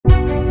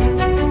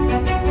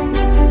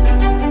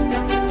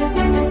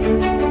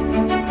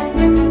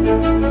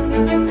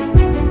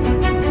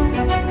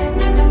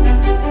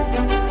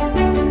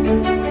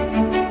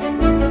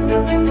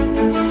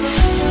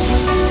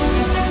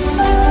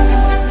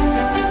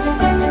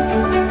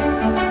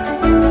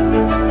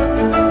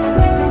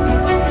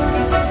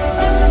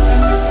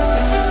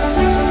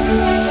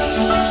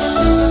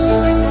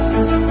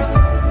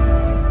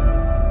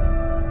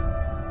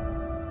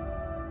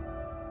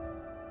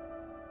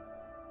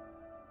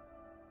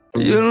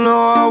You know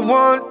I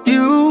want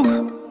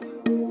you.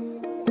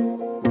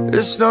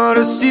 It's not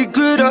a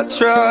secret I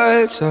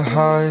try to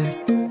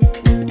hide.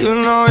 You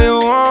know you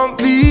want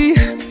me,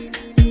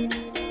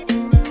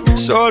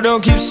 so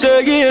don't keep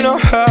saying our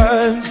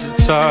hands are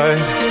tied.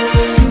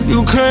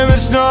 You claim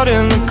it's not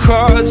in the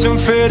cards, and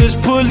fate is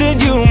pulling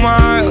you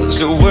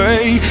miles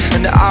away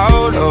and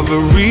out of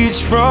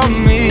reach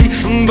from me.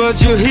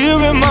 But you're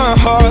here in my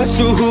heart,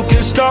 so who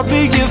can stop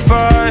me if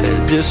I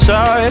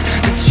decide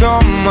that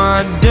you're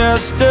my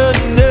destiny?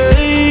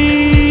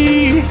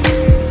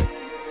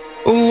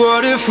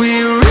 What if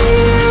we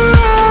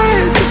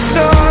rewrite the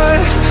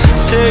stars?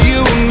 Say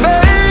you were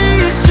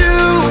made to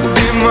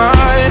be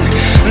mine.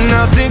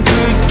 Nothing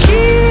could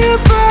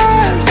keep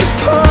us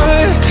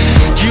apart.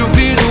 You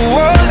be the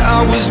one I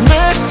was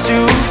meant to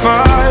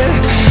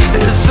find.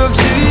 It's up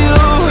to you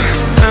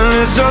and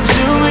it's up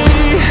to me.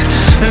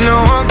 No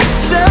one can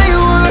say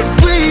what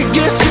we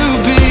get to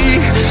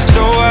be.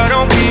 So why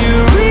don't we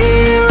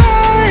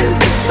rewrite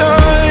the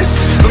stars?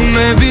 Or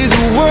maybe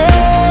the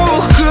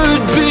world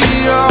could be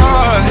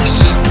ours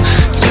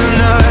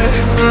tonight.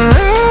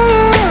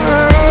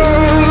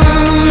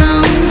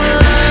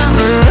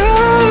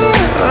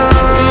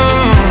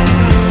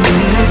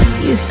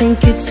 You think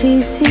it's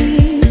easy?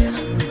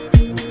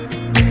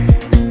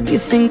 You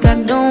think I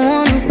don't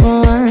wanna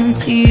run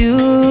to you,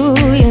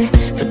 yeah.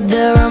 But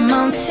there are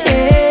mountains,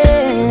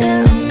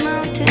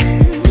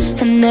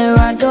 and there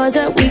are doors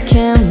that we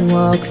can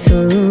walk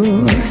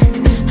through.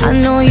 I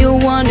know you're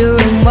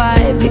wondering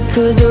why,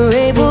 because we're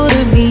able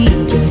to be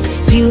just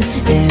you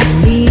and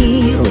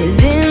me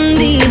within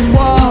these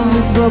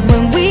walls. But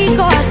when we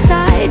go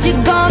outside,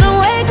 you're gonna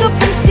wake up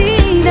and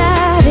see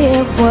that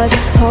it was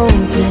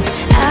hopeless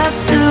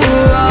after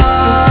all.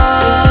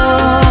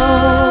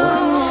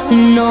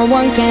 No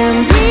one can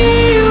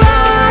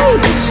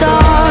rewrite the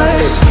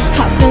stars.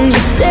 How can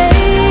you say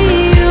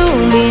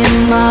you'll be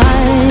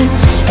mine?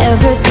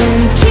 Everything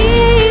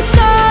keeps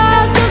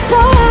us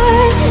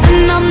apart,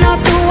 and I'm not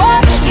the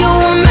one you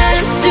were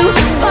meant to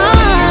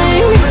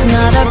find. It's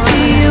not up to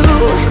you,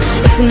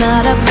 it's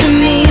not up to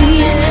me,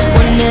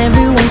 when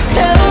everyone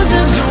tells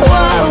us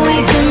what we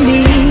can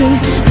be.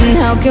 And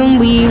how can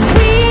we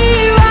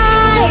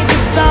rewrite the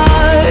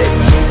stars?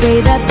 Say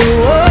that the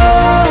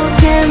world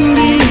can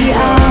be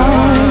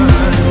ours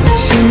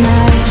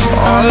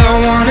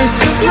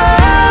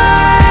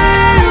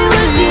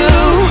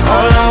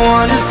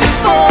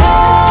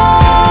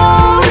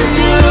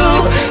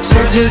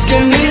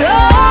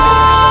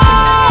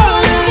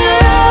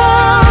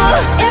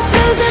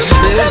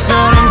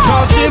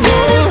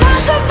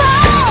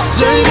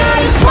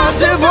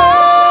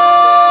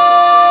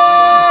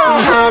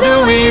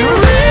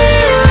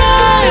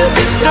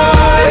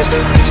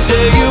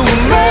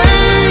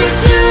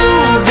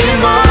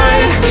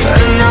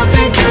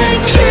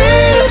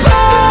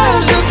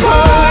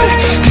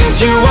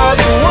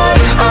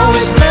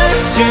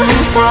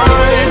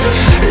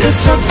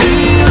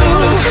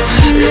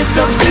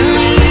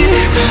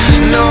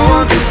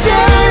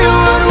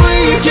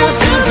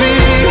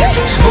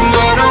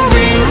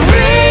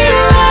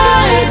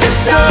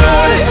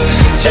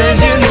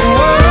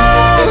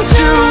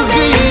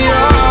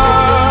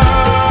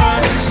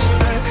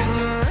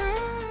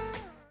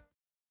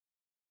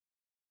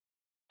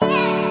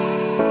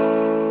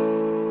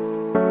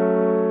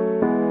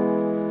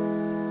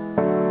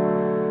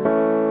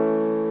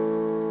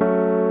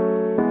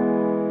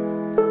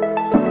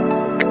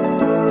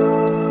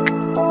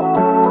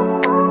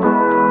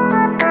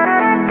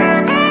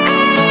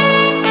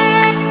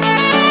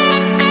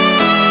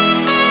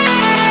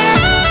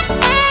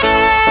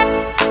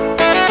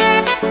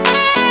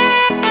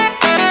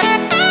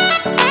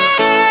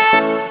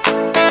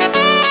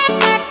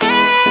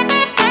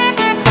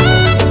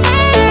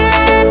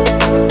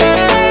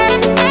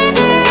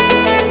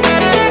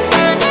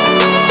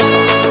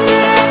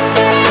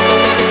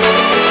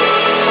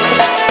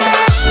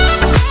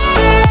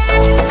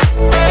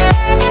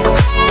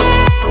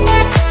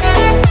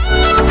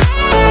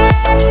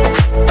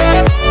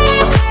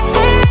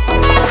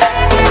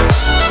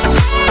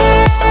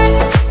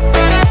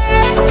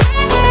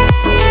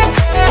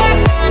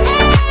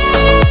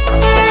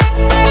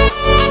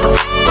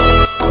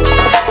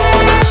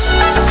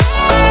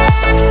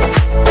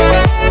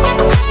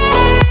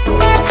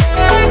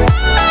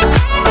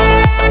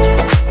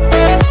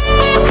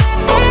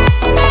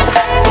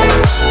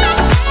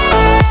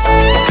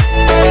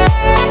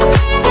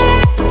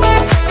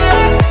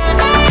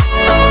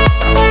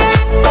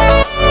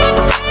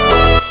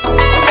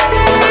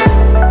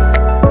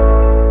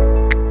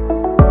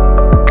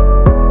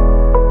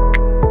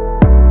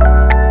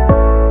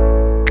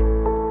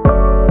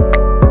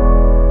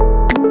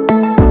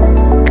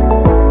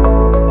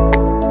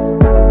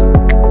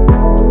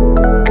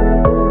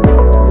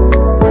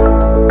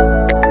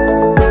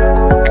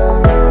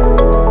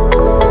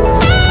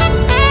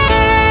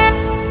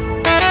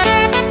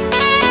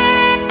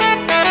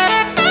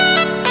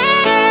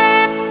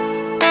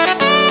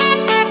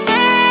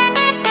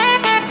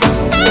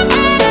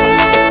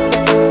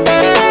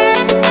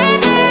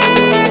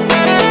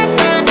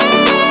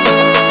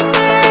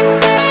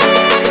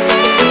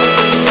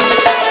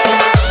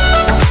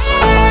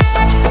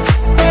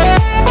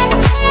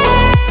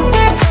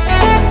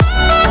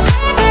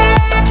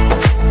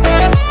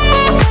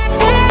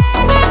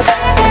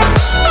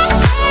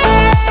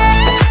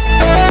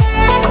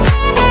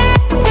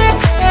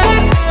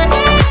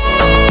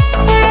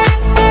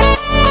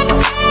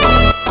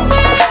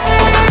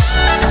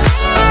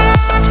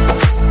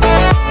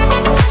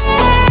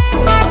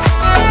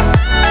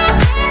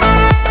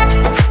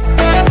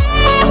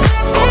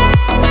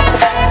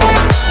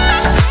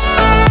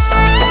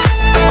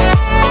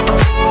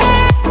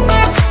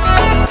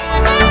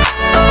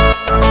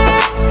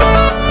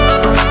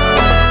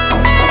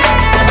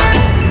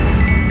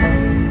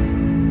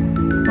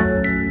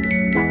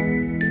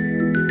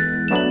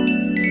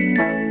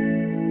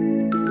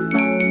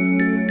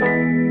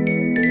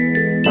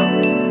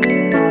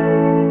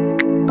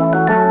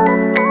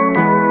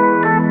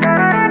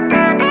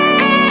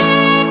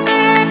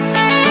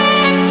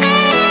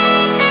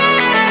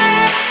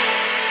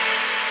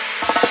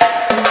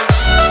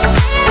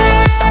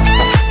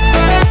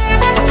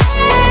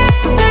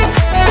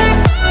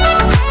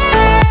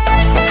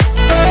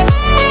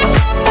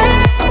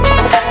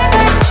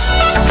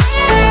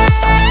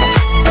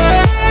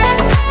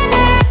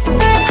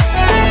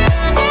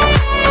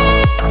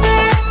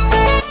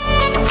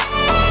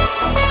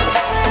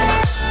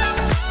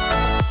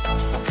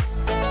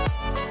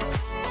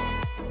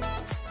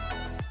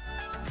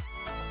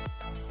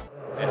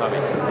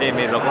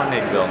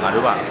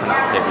아르바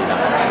하나 데뷔나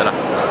들어.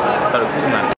 따로 무슨 말?